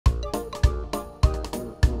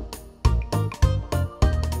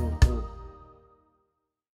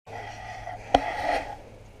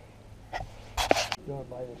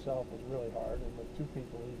by yourself is really hard, and with two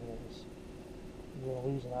people even, you're going to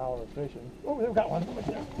lose an hour of fishing. Oh, we've got one. What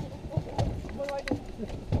do I do?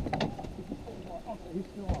 Okay, he's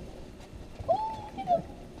still on.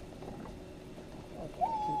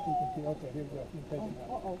 Okay, here we go. You can take him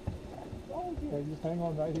out. Okay, just hang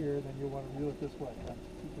on right here, and then you'll want to reel it this way.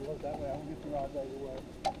 Keep your rod that way. I won't get your rod out of your way.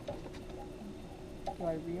 Do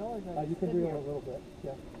I reel or do I you can reel a little bit,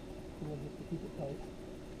 yeah. Just to keep it tight.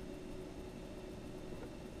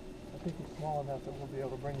 I think he's small enough that we'll be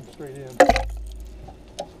able to bring him straight in.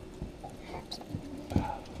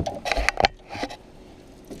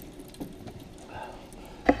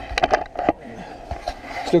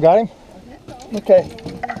 Still got him? Okay.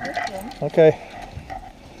 Okay.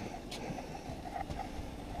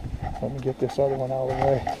 Let me get this other one out of the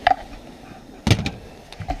way.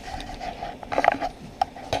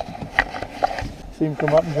 See him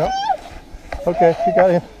come up and jump? Okay, you got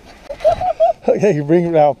him. Okay, you bring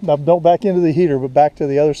it out. Now don't back into the heater, but back to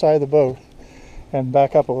the other side of the boat and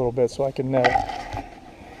back up a little bit so I can net it.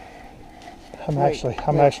 I'm actually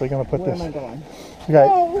going to put this. Where am I going? Okay.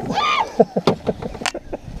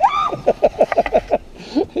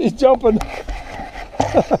 He's jumping.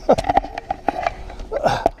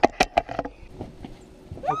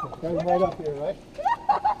 Okay, got him right up here, right?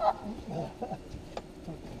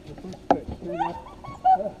 The first fish. Here we go.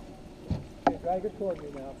 Okay, drag it toward me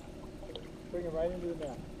now. Bring it right into the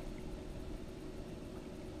net.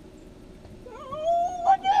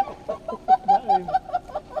 Got him.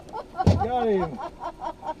 Got him.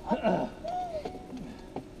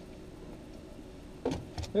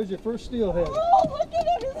 There's your first steelhead. Oh, look at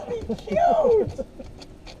him. Isn't he cute?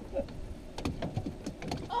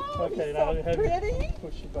 Oh, Okay, he's now so have pretty. you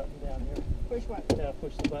push the button down here. Push what? Yeah,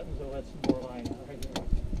 push the button so let some more line out right here.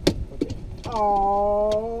 Okay.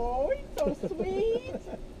 Oh, he's so sweet.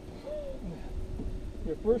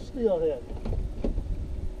 Your first steelhead.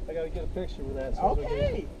 I gotta get a picture with that. So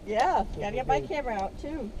Okay, yeah, gotta get my camera out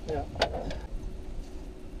too. Yeah.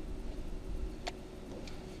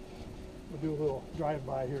 We'll do a little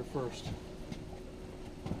drive-by here first.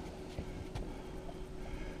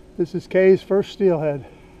 This is Kay's first steelhead.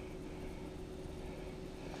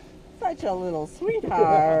 Such a little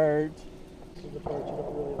sweetheart. This is the part you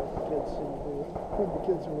don't really let the kids see when the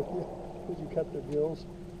kids are with you, because you cut their gills.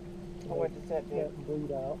 Oh, what does that do? Let them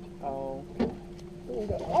bleed out. Oh.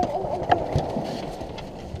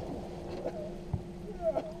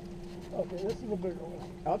 Okay, this is a bigger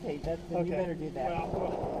one. Okay, then you better do that.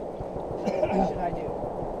 Well, What should I do?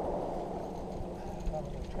 I'm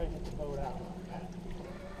going to try to get the boat out.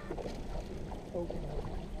 Okay.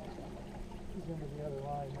 He's into the other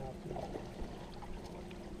line now, too.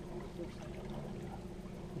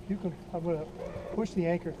 If you can, I'm going to push the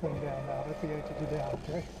anchor thing down now. Let the anchor go down,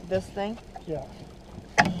 okay? This thing? Yeah.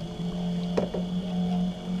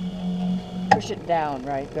 Push it down,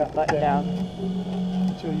 right? Yeah, Button down.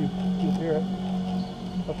 Until you hear it.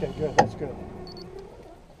 Okay, good. That's good.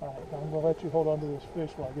 All right, I'm going to let you hold on to this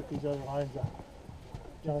fish while I get these other lines out.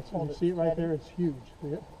 Now, can you see it right there? It's huge. See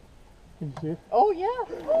it? Can you see it? Oh, yeah.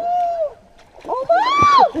 Oh,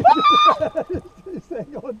 no! This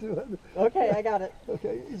ain't going to do it. Okay, I got it.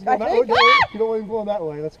 Okay, he's going that way. You don't want him going that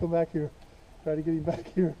way. Let's go back here. Try to get him back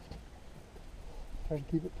here. Try to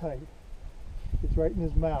keep it tight. It's right in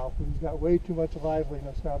his mouth, and he's got way too much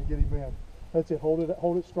liveliness now to get him in. That's it. Hold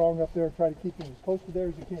it strong up there and try to keep him as close to there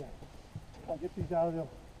as you can. I'll get these out of them.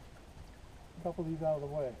 A couple of these out of the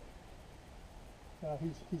way.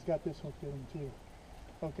 He's got this one fitting too.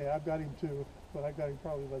 Okay, I've got him too, but I've got him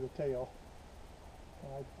probably by the tail.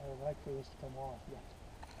 I like for this to come off.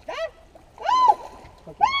 Yeah.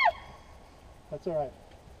 Okay. That's all right.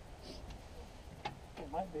 I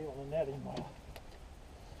might be able to net him off.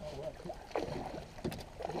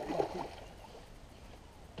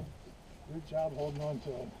 Good job holding on to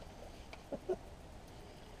him.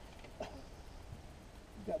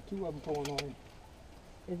 Got two of them pulling on him.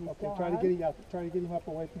 Is he Okay, try to get him out. Try to get him up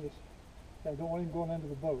away from this. I don't want him going under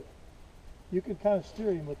the boat. You can kind of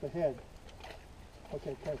steer him with the head.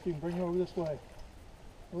 Okay, Cass, you can bring him over this way.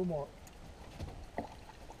 A little more.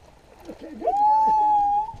 Okay, good.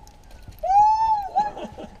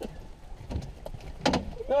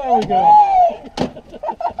 There we go.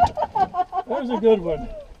 There's a good one.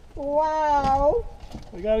 Wow.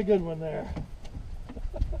 We got a good one there.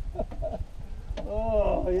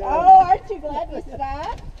 Oh, yeah. Oh, aren't you glad we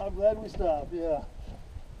stopped? I'm glad we stopped, yeah.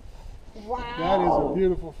 Wow. That is a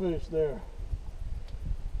beautiful fish there.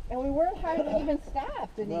 And we weren't hardly even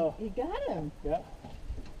stopped, and No. he got him. Yeah.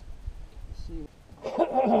 Let's see.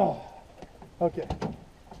 Okay.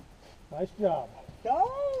 Nice job.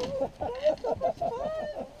 Oh, that was so much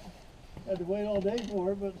fun. Had to wait all day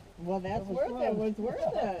for it, but Well, that's that was worth fun. it. Was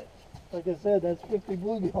worth it. Like I said, that's 50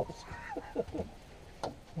 bluegills.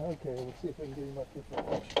 Okay, let's see if we can get him up here for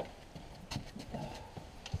a push.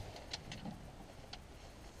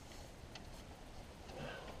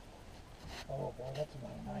 Oh boy, that's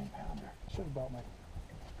about a 9-pounder. Should have brought my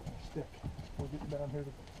stick. We'll get down here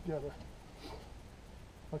together.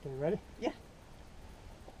 Okay, ready? Yeah.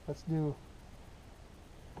 Let's do.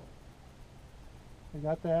 We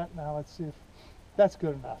got that. Now let's see if that's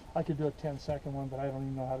good enough. I could do a 10-second one, but I don't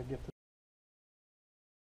even know how to get to